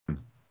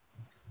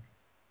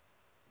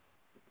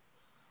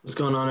What's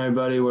going on,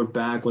 everybody? We're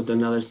back with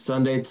another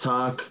Sunday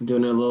talk.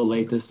 Doing it a little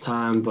late this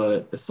time,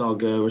 but it's all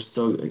good. We're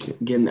still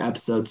getting the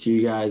episode to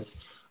you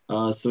guys.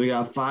 So we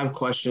got 5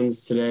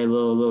 questions today.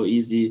 Little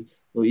easy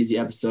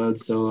episode.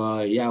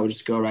 So yeah, we'll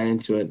just go right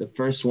into it. The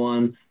first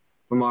one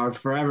from our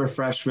forever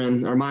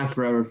freshman, or my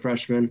forever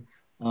freshman,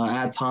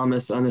 at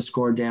Thomas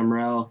underscore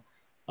Damrell.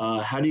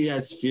 How do you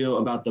guys feel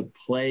about the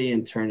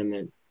play-in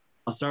tournament?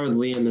 I'll start with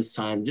Liam this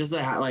time. Just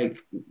like,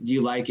 do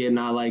you like it?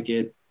 Not like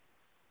it?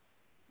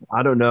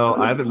 I don't know.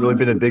 I haven't really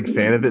been a big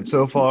fan of it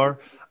so far.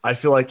 I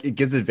feel like it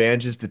gives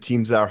advantages to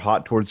teams that are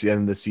hot towards the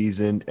end of the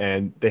season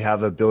and they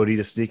have ability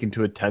to sneak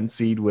into a 10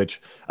 seed,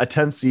 which a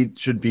 10 seed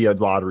should be a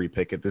lottery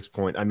pick at this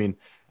point. I mean,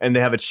 and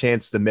they have a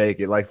chance to make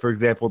it. Like, for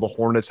example, the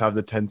Hornets have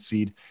the 10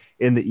 seed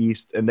in the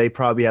East, and they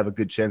probably have a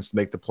good chance to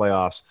make the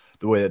playoffs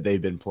the way that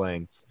they've been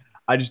playing.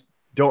 I just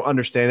don't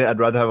understand it. I'd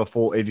rather have a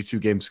full 82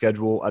 game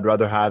schedule. I'd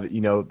rather have,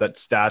 that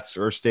stats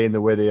are staying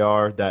the way they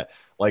are, that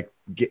like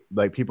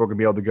people are gonna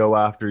be able to go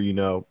after,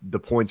 the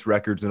points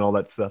records and all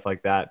that stuff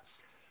like that.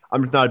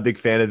 I'm just not a big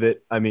fan of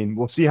it. I mean,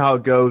 we'll see how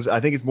it goes. I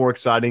think it's more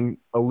exciting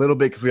a little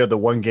bit because we have the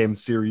one game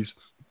series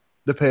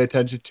to pay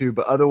attention to,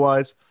 but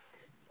otherwise,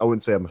 I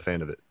wouldn't say I'm a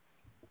fan of it.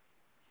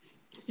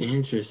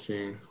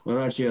 Interesting. What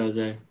about you,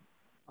 Jose?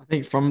 I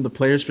think from the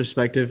player's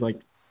perspective,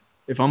 like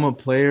if I'm a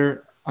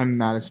player, I'm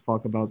mad as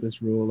fuck about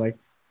this rule. Like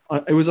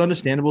it was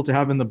understandable to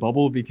have in the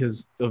bubble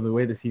because of the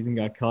way the season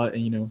got cut,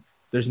 and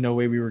there's no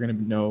way we were gonna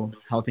know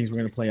how things were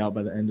gonna play out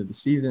by the end of the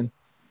season.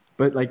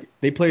 But like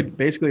they played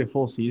basically a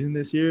full season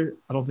this year.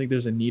 I don't think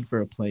there's a need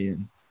for a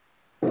play-in.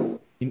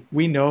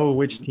 We know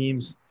which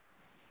teams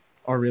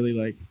are really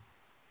like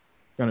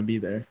gonna be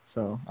there,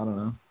 so I don't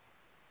know.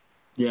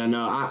 Yeah,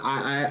 no,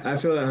 I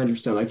feel that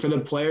 100%. Like for the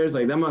players,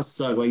 like that must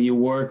suck. Like you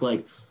work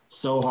like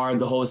so hard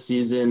the whole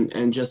season,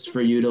 and just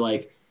for you to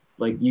like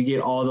you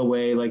get all the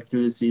way like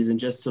through the season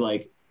just to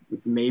like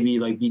maybe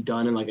like be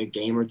done in like a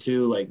game or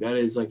two. Like that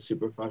is like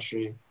super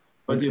frustrating.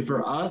 But Like, dude,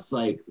 for us,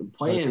 like the like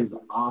play-in's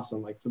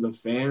awesome. Like for the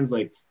fans,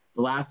 like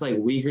the last like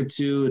week or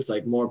two, it's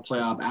like more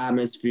playoff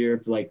atmosphere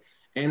for like,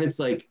 and it's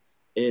like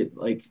it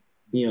like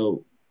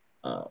you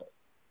know.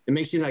 It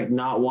makes you like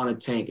not want to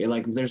tank. It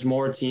like there's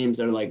more teams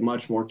that are like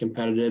much more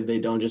competitive. They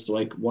don't just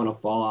like want to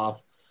fall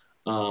off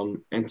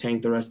and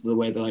tank the rest of the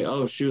way. They're like,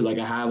 oh shoot, like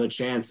I have a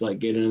chance to like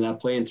get into that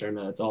play-in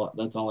tournament.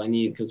 That's all I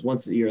need. Because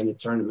once you're in the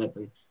tournament,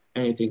 then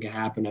anything can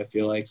happen. I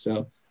feel like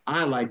so.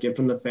 I like it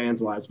from the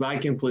fans wise, but I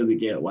completely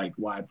get like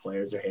why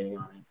players are hating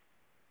on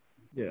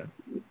it.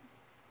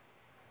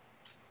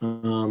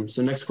 yeah.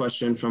 So next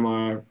question from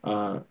our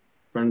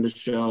friend of the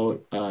show,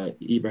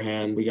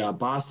 Ibrahim. We got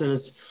Boston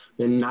has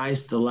been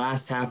nice the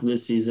last half of the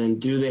season.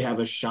 Do they have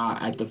a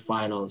shot at the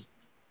finals?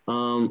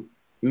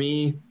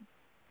 Me,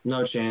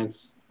 no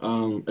chance.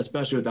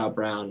 Especially without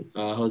Brown.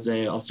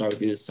 Jose, I'll start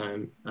with you this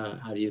time.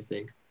 How do you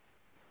think?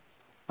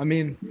 I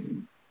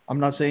mean, I'm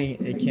not saying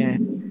it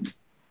can't.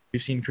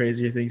 We've seen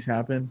crazier things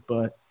happen,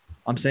 but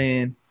I'm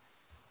saying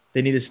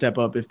they need to step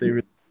up if they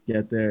really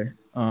get there,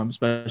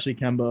 especially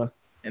Kemba,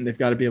 and they've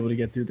got to be able to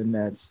get through the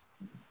Nets.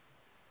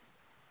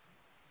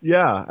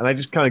 Yeah, and I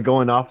just kind of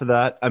going off of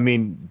that. I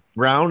mean,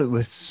 Brown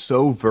was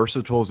so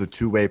versatile as a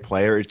two-way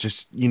player. It's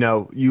just,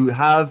 you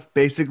have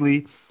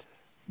basically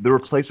the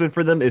replacement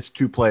for them is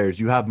two players.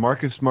 You have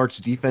Marcus Smart's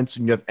defense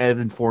and you have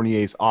Evan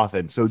Fournier's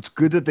offense. So it's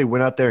good that they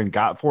went out there and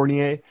got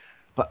Fournier,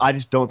 but I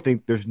just don't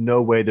think there's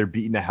no way they're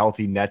beating a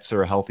healthy Nets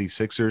or a healthy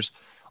Sixers.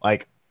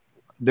 Like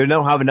they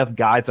don't have enough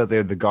guys out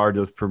there to guard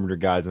those perimeter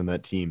guys on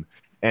that team.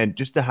 And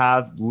just to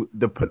have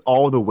to put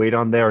all the weight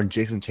on there on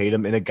Jason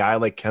Tatum and a guy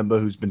like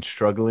Kemba who's been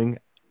struggling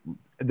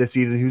this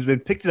season, who's been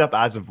picked it up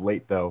as of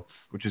late though,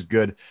 which is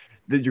good.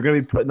 That you're going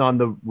to be putting on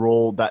the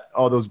role that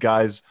all those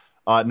guys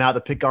now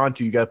to pick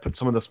onto. You got to put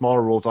some of the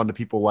smaller roles onto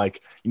people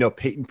like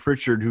Peyton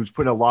Pritchard, who's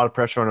putting a lot of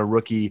pressure on a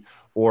rookie,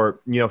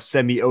 or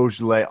Semi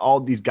Ojeleye,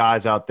 all these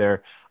guys out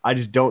there. I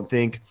just don't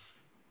think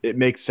it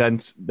makes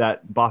sense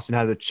that Boston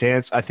has a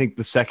chance. I think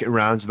the second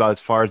round is about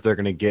as far as they're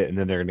going to get, and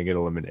then they're going to get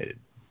eliminated.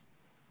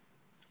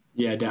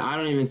 Yeah, I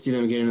don't even see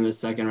them getting to the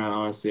second round.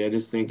 Honestly, I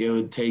just think it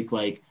would take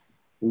like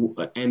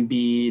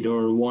Embiid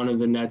or one of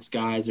the Nets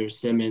guys or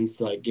Simmons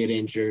to like get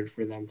injured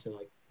for them to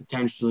like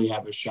potentially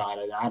have a shot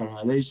at it. I don't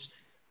know.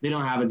 They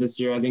don't have it this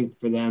year. I think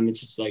for them it's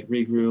just like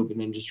regroup and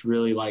then just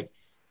really like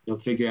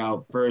figure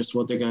out first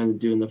what they're going to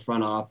do in the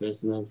front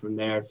office and then from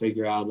there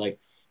figure out like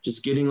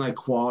just getting like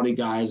quality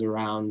guys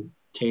around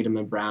Tatum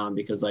and Brown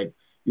because like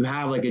you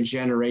have like a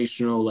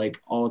generational like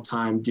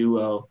all-time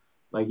duo.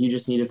 Like you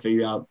just need to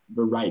figure out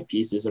the right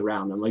pieces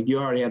around them. Like you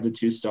already have the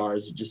two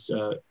stars. You just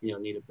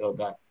need to build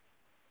that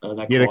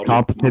Get a quality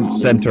competent around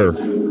center.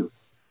 them.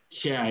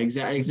 Yeah,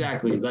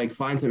 exactly. Like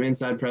find some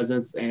inside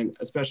presence, and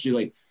especially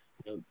like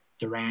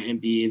Durant and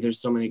B. There's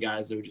so many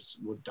guys that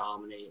would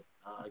dominate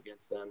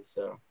against them.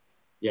 So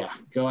yeah,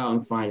 go out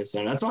and find a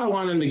center. That's why I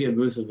wanted them to get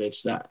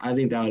Vucevic. That I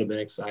think that would have been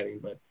exciting,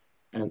 but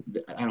and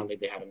I don't think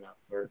they had enough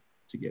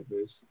to get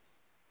Vuce.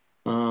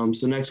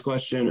 So next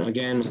question,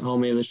 again,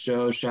 homie of the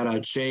show, shout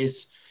out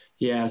Chase.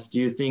 He asked,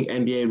 do you think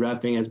NBA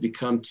refing has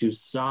become too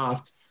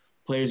soft?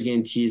 players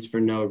getting teased for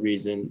no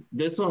reason.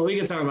 This one, we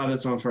can talk about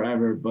this one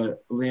forever,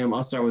 but Liam,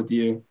 I'll start with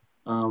you.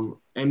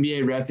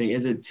 NBA reffing,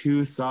 is it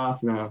too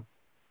soft now?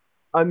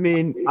 I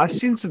mean, I've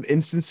seen some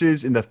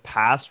instances in the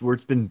past where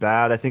it's been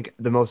bad. I think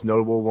the most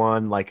notable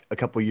one, like a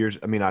couple years,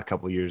 I mean, not a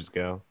couple years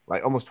ago,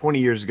 like almost 20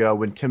 years ago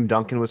when Tim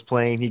Duncan was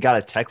playing, he got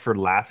a tech for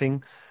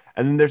laughing.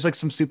 And then there's like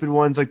some stupid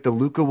ones, like the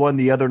Luca one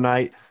the other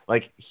night.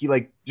 Like he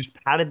like just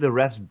patted the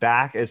ref's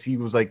back as he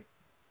was like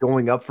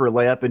going up for a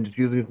layup and just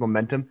using his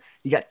momentum.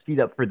 He got teed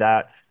up for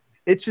that.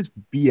 It's just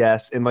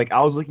BS. And like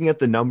I was looking at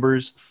the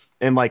numbers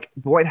and like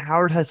Dwight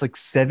Howard has like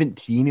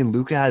 17 and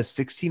Luca has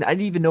 16. I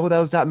didn't even know that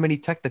was that many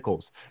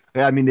technicals.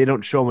 I mean, they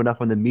don't show them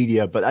enough on the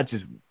media, but that's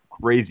just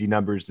crazy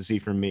numbers to see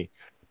from me.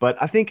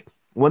 But I think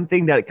one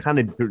thing that it kind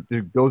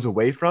of goes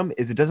away from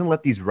is it doesn't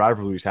let these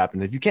rivalries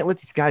happen. If you can't let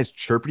these guys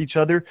chirp at each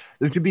other,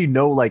 there could be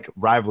no like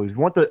rivalries.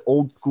 We want the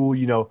old school,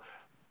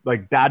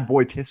 like bad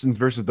boy Pistons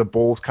versus the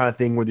Bulls kind of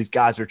thing where these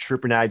guys are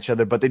chirping at each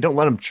other, but they don't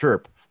let them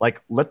chirp.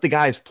 Like, let the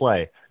guys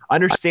play. I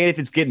understand if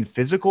it's getting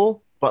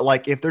physical, but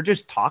like if they're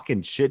just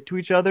talking shit to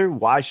each other,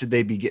 why should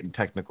they be getting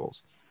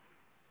technicals?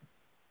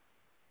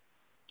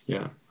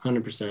 Yeah,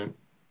 100%.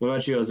 What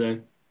about you,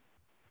 Jose?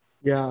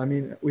 Yeah, I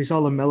mean, we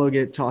saw LaMelo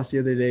get tossed the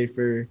other day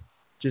for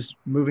just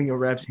moving a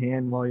ref's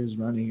hand while he was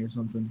running or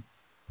something.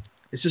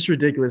 It's just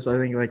ridiculous. I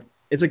think like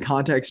it's a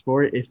contact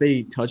sport. If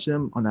they touch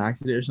them on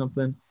accident or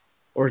something,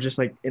 or just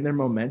like in their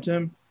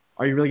momentum,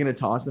 are you really gonna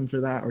toss them for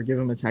that or give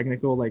them a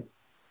technical? Like,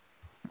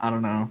 I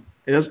don't know.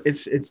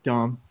 It's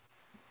dumb.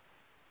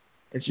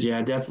 It's just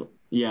Yeah, definitely.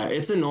 Yeah,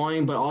 it's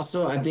annoying, but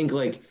also I think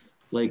like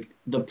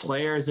the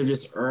players have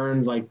just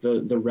earned like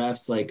the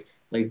refs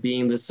like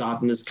being this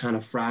soft and this kind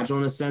of fragile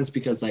in a sense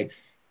because like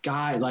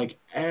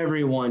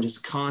everyone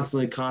just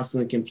constantly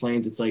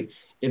complains. It's like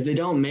if they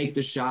don't make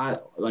the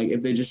shot, like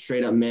if they just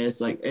straight up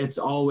miss, like it's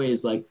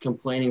always like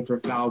complaining for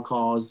foul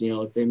calls.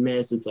 If they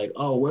miss, it's like,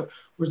 oh,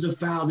 where's the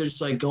foul? They're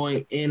just like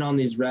going in on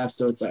these refs.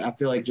 So it's like I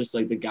feel like just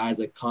like the guys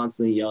like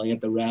constantly yelling at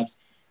the refs,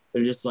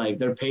 they're just like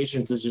their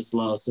patience is just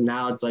low. So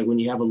now it's like when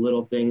you have a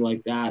little thing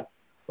like that,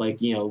 like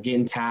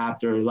getting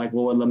tapped or like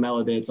what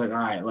LaMelo did, it's like, all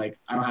right, like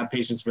I don't have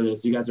patience for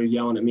this. You guys are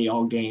yelling at me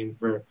all game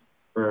for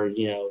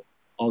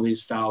all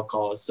these foul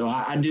calls. So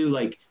I do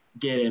like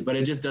get it, but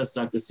it just does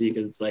suck to see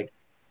because it's like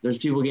there's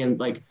people getting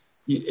like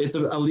it's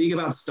a league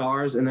about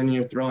stars, and then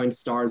you're throwing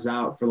stars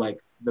out for like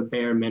the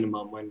bare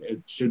minimum when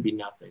it should be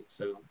nothing.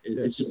 So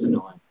it's just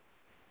annoying.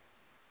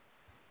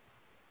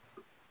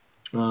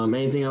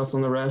 Anything else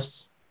on the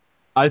refs?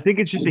 I think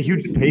it's just a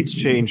huge pace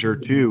changer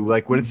too.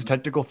 Like when it's a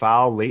technical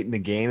foul late in the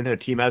game and the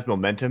team has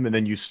momentum and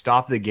then you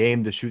stop the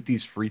game to shoot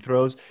these free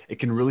throws, it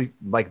can really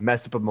like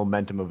mess up a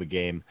momentum of a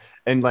game.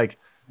 And like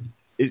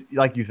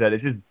you said,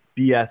 it's just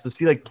BS to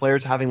see like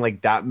players having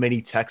like that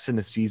many techs in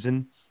the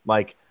season,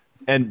 like,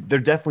 and they're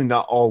definitely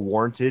not all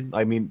warranted.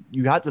 I mean,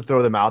 you have to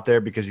throw them out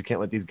there because you can't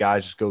let these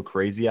guys just go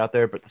crazy out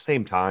there. But at the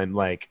same time,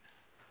 like,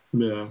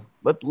 Yeah.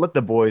 let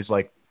the boys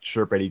like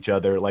chirp at each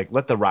other, like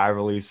let the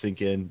rivalries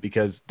sink in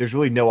because there's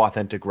really no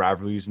authentic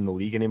rivalries in the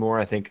league anymore.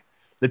 I think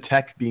the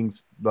tech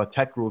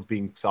rules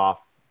being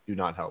soft do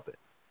not help it.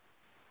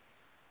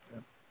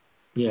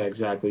 Yeah,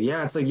 exactly.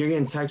 Yeah, it's like you're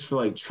getting text for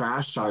like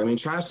trash talk. I mean,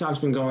 trash talk's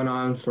been going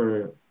on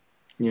for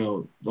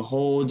the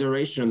whole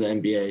duration of the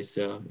NBA.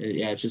 So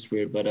yeah, it's just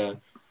weird. But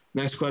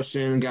next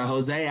question, got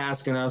Jose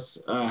asking us,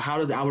 how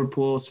does Albert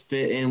Pujols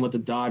fit in with the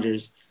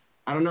Dodgers?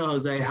 I don't know,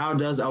 Jose. How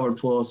does Albert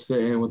Pujols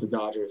fit in with the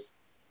Dodgers?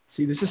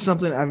 see, this is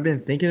something I've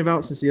been thinking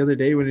about since the other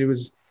day when he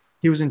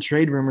was in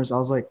trade rumors. I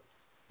was like,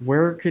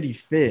 where could he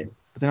fit?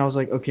 But then I was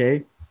like,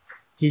 okay,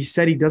 he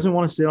said he doesn't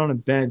want to sit on a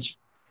bench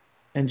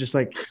and just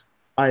like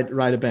I'd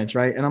ride a bench,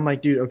 right? And I'm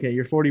like, dude, okay,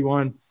 you're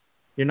 41,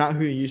 you're not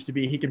who you used to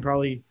be. He can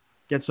probably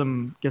get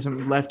some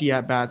lefty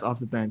at bats off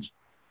the bench,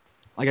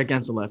 like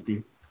against a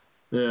lefty.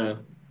 Yeah.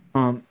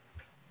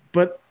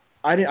 But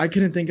I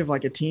couldn't think of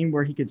like a team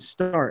where he could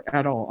start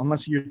at all,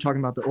 unless you're talking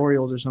about the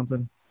Orioles or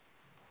something.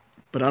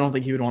 But I don't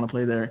think he would want to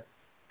play there.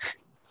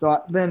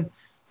 So then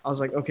I was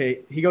like,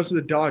 okay, he goes to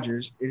the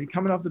Dodgers. Is he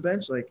coming off the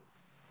bench? Like,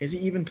 is he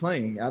even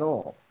playing at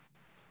all?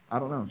 I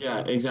don't know.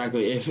 Yeah,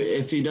 exactly.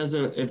 If he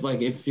doesn't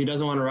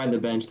want to ride the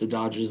bench, the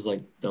Dodgers is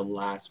like the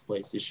last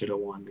place he should have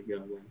wanted to go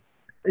then.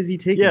 Is he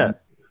taking Yeah.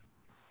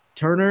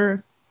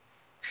 Turner?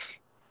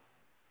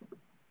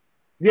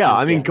 Yeah,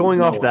 I mean, Yeah, going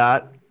no off one.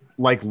 that,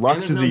 like And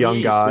Lux there's is no a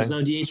young DH. guy. There's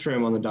no DH for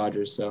him on the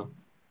Dodgers, so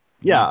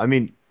Yeah, I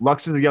mean,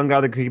 Lux is a young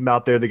guy that came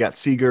out there. They got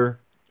Seager,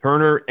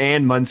 Turner,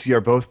 and Muncy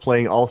are both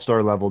playing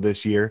all-star level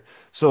this year.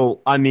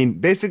 So, I mean,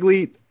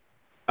 basically,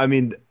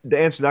 to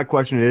answer that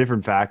question in a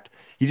different fact,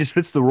 he just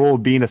fits the role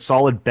of being a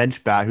solid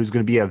bench bat who's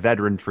going to be a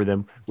veteran for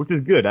them, which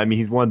is good. I mean,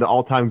 he's one of the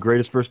all-time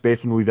greatest first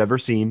basemen we've ever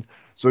seen.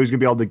 So he's going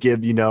to be able to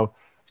give,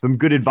 some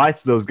good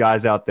advice to those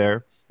guys out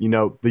there.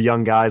 The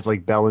young guys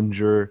like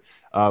Bellinger,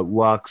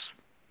 Lux,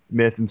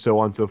 Smith, and so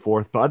on and so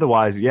forth. But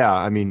otherwise, yeah,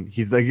 I mean,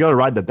 he's like, you got to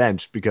ride the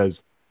bench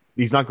because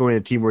he's not going to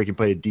a team where he can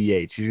play a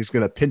DH. He's just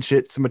going to pinch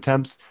hit some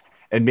attempts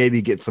and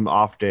maybe get some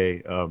off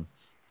day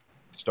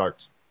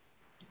starts.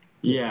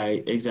 yeah,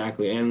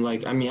 exactly. And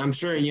like I mean, I'm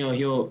sure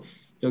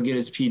he'll get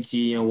his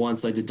PT,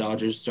 once like the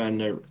Dodgers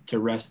starting to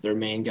rest their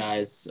main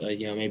guys,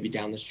 maybe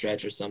down the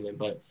stretch or something.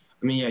 But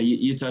I mean, yeah,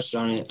 you touched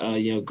on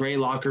it. Great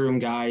locker room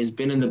guy. He's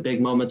been in the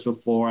big moments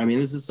before. I mean,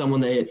 this is someone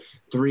that hit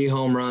 3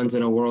 home runs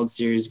in a World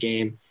Series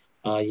game.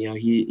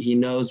 He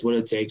knows what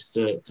it takes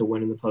to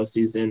win in the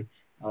postseason.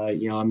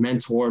 A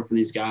mentor for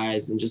these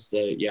guys and just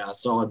a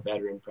solid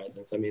veteran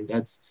presence. I mean,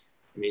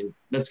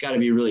 that's got to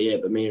be really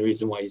it. The main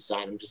reason why you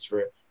sign him, just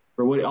for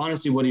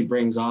what he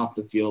brings off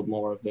the field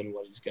more than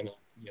what he's gonna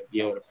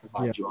be able to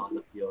provide you on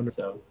the field.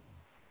 So,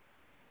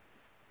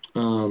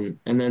 and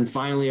then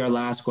finally, our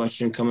last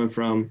question coming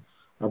from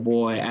our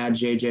boy at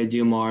JJ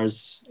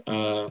Dumars.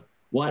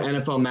 What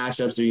NFL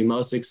matchups are you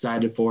most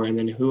excited for? And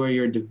then who are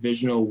your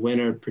divisional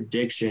winner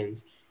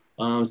predictions?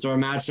 So our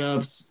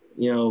matchups,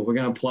 we're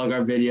going to plug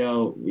our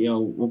video.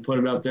 We'll put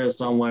it up there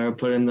somewhere,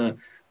 put in the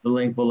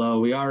link below.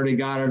 We already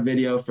got our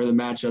video for the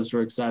matchups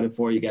we're excited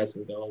for. You guys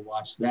can go and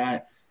watch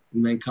that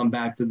and then come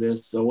back to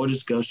this. So we'll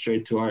just go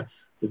straight to our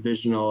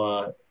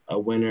divisional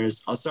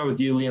winners. I'll start with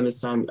you, Liam,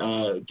 this time.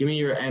 Give me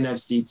your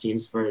NFC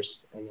teams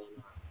first, and then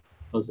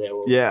Jose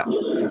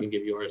you can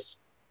give yours.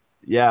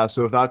 Yeah,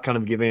 so without kind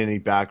of giving any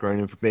background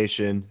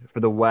information,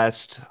 for the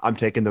West, I'm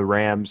taking the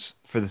Rams.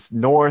 For the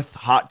North,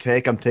 hot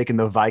take, I'm taking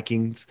the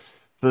Vikings.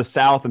 For the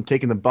South, I'm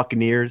taking the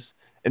Buccaneers.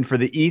 And for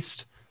the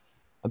East,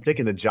 I'm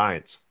taking the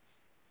Giants.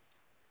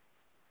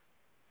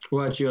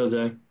 What about you,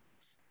 Jose?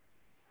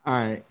 All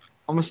right.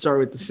 I'm going to start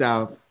with the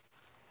South.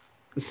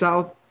 The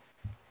South,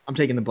 I'm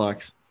taking the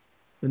Bucs.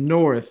 The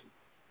North,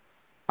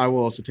 I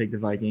will also take the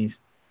Vikings.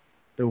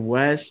 The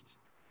West,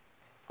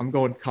 I'm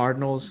going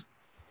Cardinals.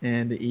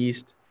 And the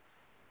East,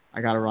 I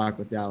got to rock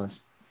with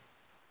Dallas.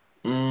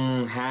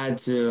 Had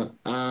to.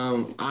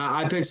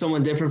 I picked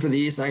someone different for the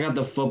East. I got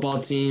the football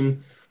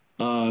team.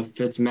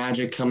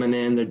 Fitzmagic coming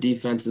in. Their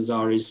defense is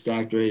already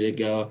stacked, ready to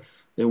go.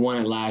 They won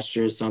it last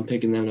year, so I'm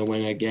picking them to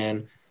win it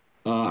again.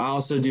 I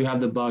also do have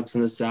the Bucs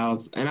in the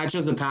South, and I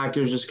chose the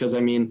Packers just because,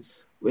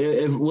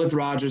 if with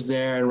Rodgers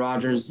there and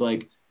Rodgers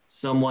like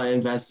somewhat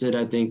invested,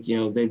 I think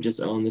they've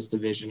just owned this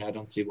division. I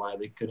don't see why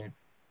they couldn't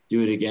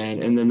do it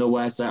again. And then the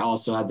West, I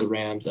also have the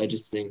Rams. I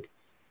just think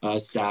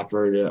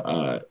Stafford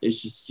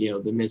is just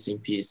the missing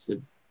piece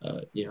that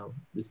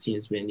this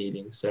team's been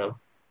needing. So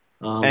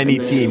any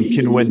team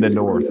can win the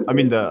North. I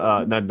mean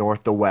not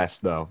North, the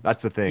West though.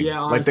 That's the thing.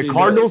 Yeah, honestly, like the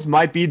Cardinals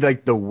might be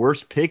like the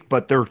worst pick,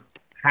 but they're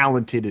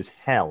talented as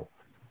hell.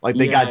 Like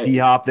they got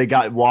D-Hop, they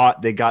got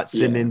Watt, they got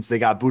Simmons, they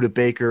got Budda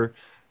Baker,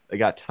 they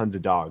got tons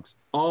of dogs.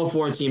 All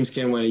 4 teams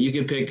can win it. You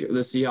can pick the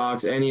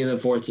Seahawks, any of the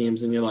 4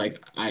 teams, and you're like,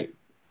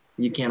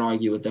 you can't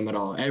argue with them at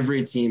all.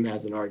 Every team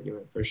has an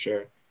argument for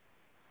sure.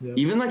 Yep.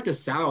 Even like the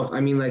South,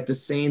 like the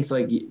Saints,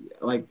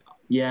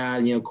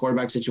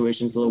 quarterback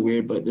situation is a little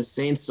weird, but the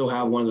Saints still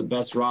have one of the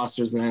best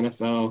rosters in the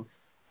NFL.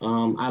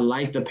 I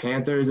like the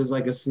Panthers as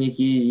like a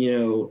sneaky,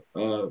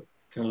 kind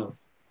of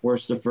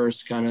worst to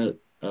first kind of,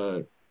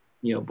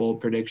 bold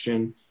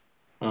prediction.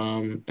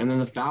 And then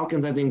the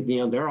Falcons, I think,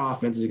 their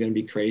offense is going to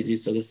be crazy.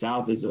 So the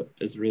South is a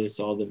really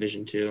solid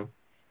division too.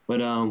 But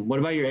what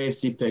about your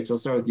AFC picks? I'll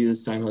start with you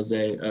this time,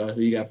 Jose.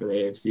 Who you got for the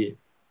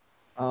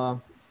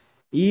AFC?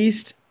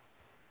 East,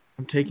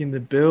 I'm taking the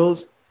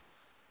Bills.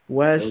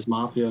 West, Bills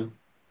Mafia.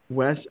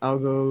 West, I'll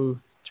go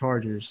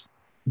Chargers.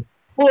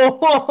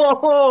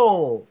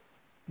 Whoa!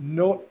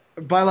 No,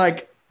 by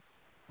like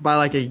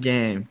a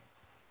game.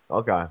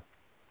 Okay.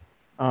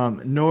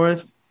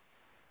 North,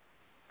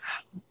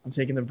 I'm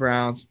taking the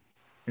Browns.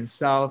 And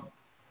South,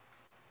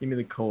 give me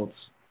the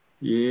Colts.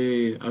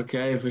 Yeah,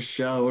 okay, for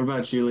sure. What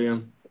about you,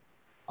 Liam?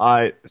 All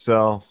right,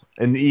 so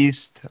in the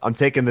East, I'm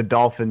taking the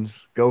Dolphins.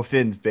 Go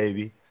Fins,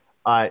 baby.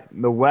 All right,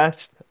 in the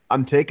West,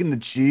 I'm taking the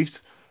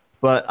Chiefs.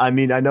 But, I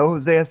know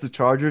Jose has the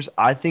Chargers.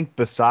 I think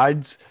it's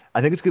going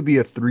to be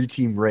a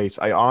 3-team race.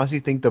 I honestly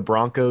think the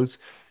Broncos,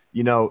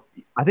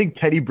 I think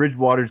Teddy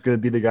Bridgewater is going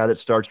to be the guy that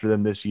starts for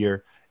them this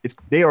year.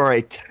 They are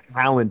a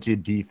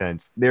talented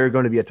defense. They're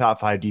going to be a top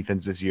 5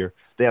 defense this year.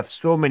 They have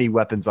so many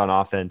weapons on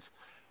offense.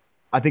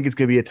 I think it's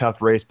going to be a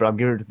tough race, but I'm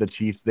giving it to the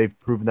Chiefs. They've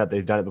proven that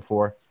they've done it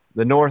before.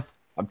 The North,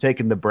 I'm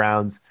taking the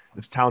Browns.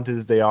 As talented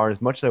as they are,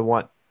 as much as I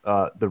want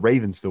the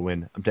Ravens to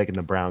win, I'm taking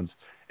the Browns.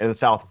 And the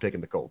South, I'm taking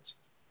the Colts.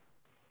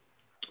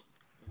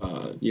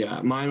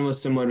 Mine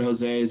was similar to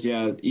Jose's.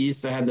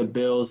 East, I had the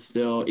Bills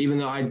still, even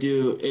though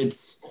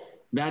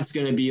that's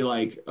going to be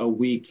like a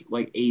week,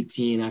 like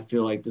 18, I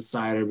feel like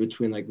decider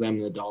between like them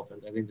and the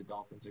Dolphins. I think the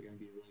Dolphins are going to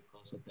be really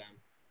close with them.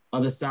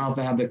 On the South,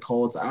 I have the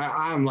Colts.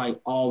 I'm like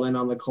all in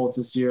on the Colts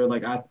this year.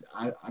 Like I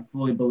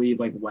fully believe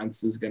like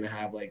Wentz is going to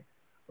have like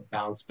a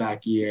bounce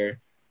back year.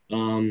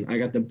 I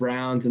got the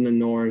Browns in the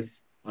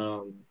North.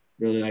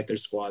 Really like their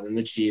squad, and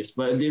the Chiefs.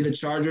 But dude, the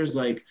Chargers,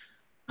 like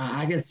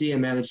I can see it,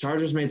 man. The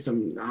Chargers made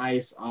some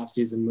nice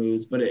offseason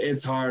moves, but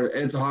it's hard.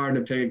 It's hard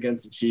to pick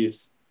against the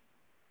Chiefs.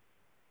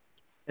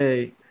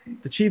 Hey,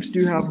 the Chiefs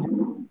do have,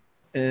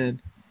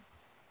 and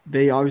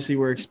they obviously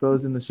were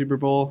exposed in the Super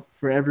Bowl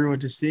for everyone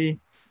to see,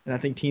 and I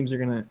think teams are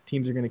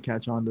gonna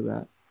catch on to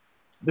that.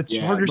 The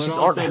Chargers just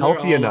aren't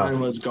healthy enough. Their O-line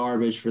was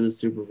garbage for the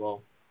Super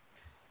Bowl.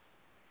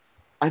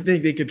 I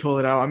think they could pull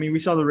it out. I mean, we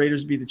saw the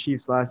Raiders beat the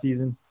Chiefs last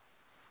season.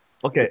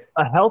 Okay,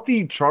 a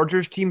healthy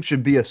Chargers team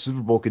should be a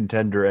Super Bowl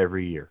contender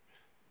every year.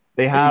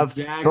 They have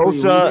Exactly. We've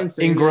Bosa, been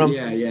saying that. Ingram,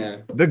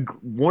 Yeah.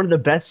 one of the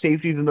best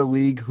safeties in the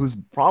league, who's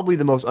probably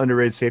the most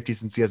underrated safety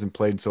since he hasn't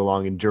played so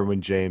long in Derwin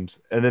James.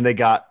 And then they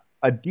got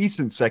a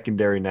decent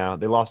secondary now.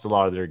 They lost a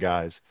lot of their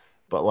guys,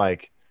 but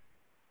like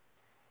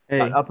Hey,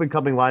 up and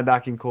coming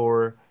linebacking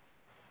core,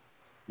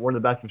 one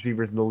of the best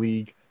receivers in the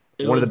league,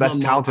 It one of the was best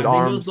Lamar. talented I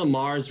think it was arms.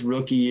 Lamar's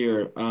rookie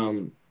year.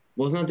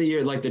 Wasn't that the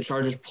year like the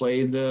Chargers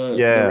played the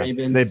Yeah, Ravens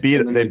and then they they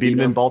beat beat him in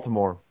them?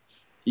 Baltimore.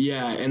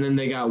 Yeah, and then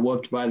they got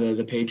whooped by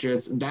the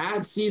Patriots.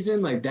 That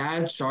season, like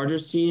that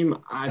Chargers team,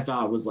 I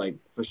thought was like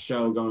for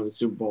sure going to the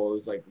Super Bowl. It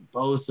was like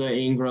Bosa,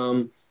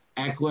 Ingram,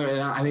 Eckler.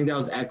 I think that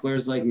was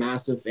Eckler's like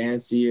massive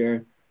fantasy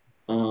year.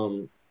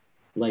 Um,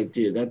 like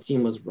dude, that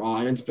team was raw,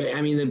 and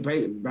I mean,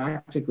 they're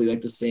practically like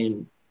the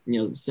same,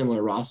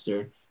 similar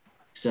roster,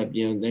 except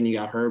then you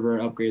got Herbert,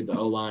 upgrade the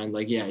O line.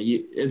 Like yeah,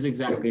 it's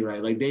exactly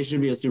right. Like they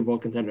should be a Super Bowl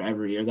contender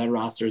every year. That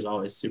roster is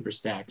always super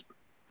stacked.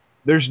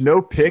 There's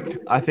no pick,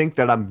 I think,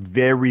 that I'm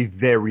very,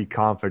 very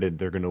confident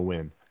they're going to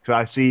win. So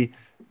I see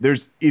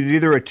there's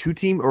either a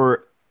 2-team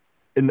or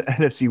in the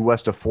NFC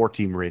West a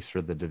 4-team race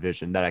for the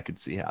division that I could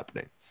see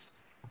happening.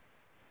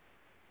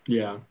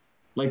 Yeah.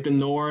 Like the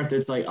North,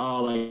 it's like,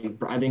 oh, like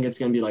I think it's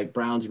gonna be like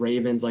Browns,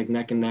 Ravens, like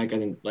neck and neck. I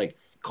think like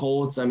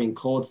Colts,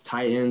 Colts,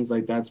 Titans,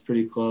 like that's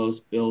pretty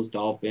close. Bills,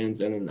 Dolphins,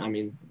 and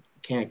then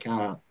can't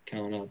count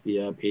out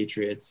the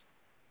Patriots.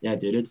 Yeah,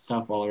 dude, it's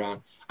tough all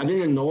around. I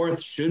think the North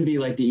should be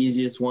like the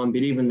easiest one,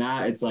 but even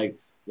that, it's like,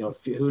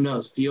 who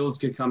knows? Fields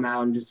could come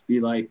out and just be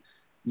like,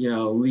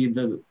 lead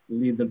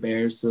the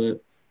Bears to,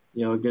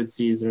 a good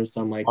season or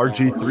something like that.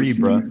 RG3,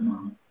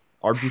 bro.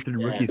 RG3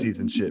 Yeah. rookie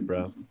season shit,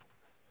 bro.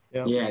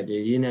 yeah. Yeah,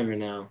 dude, you never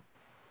know.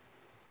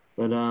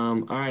 But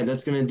all right,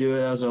 that's gonna do it.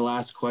 That was our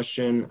last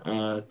question.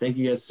 Thank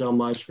you guys so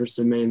much for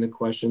submitting the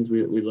questions.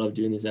 We love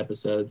doing these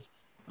episodes.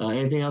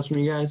 Anything else from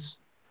you guys?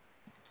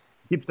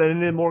 Keep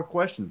sending in more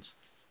questions.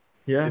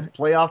 Yeah. It's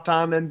playoff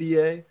time,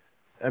 NBA.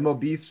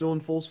 MLB still in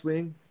full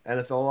swing.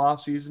 NFL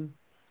off season.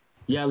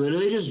 Yeah,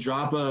 literally just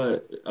drop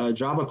a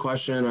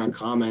question in our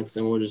comments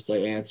and we'll just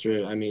like answer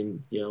it. I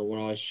mean, we're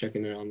always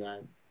checking in on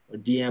that. Or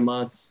DM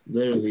us,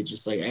 literally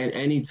just like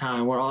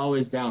anytime. We're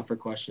always down for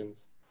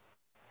questions.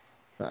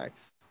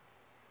 Facts.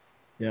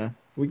 Yeah,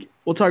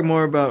 we'll talk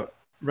more about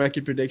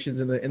record predictions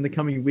in the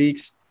coming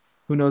weeks.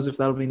 Who knows if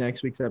that'll be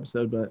next week's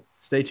episode, but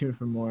stay tuned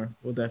for more.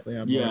 We'll definitely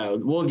have more. Yeah,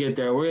 we'll get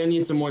there. We're gonna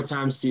need some more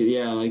time to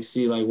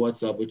see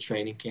what's up with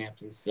training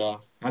camp and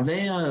stuff.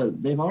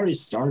 They've already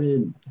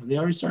started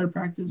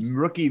practice?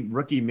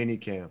 Rookie mini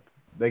camp.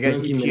 They got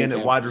Rookie ETN at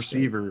minicamp, wide for sure.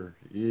 receiver.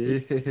 Yeah.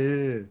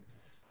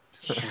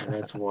 Yeah,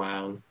 that's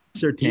wild.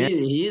 Sertan.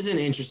 He's an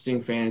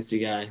interesting fantasy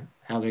guy.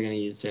 How they're gonna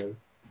use him?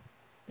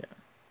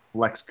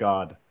 Flex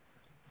God.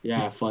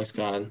 Yeah, flex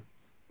god.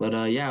 But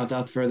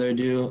without further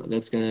ado,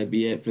 that's gonna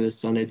be it for this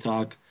Sunday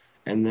talk,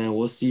 and then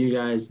we'll see you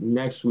guys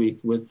next week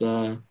with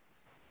I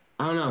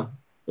don't know.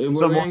 We're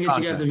Some more gonna get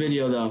you guys a content.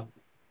 video though.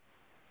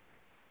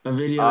 A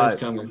video is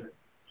coming.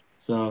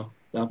 So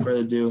without further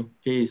ado,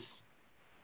 peace.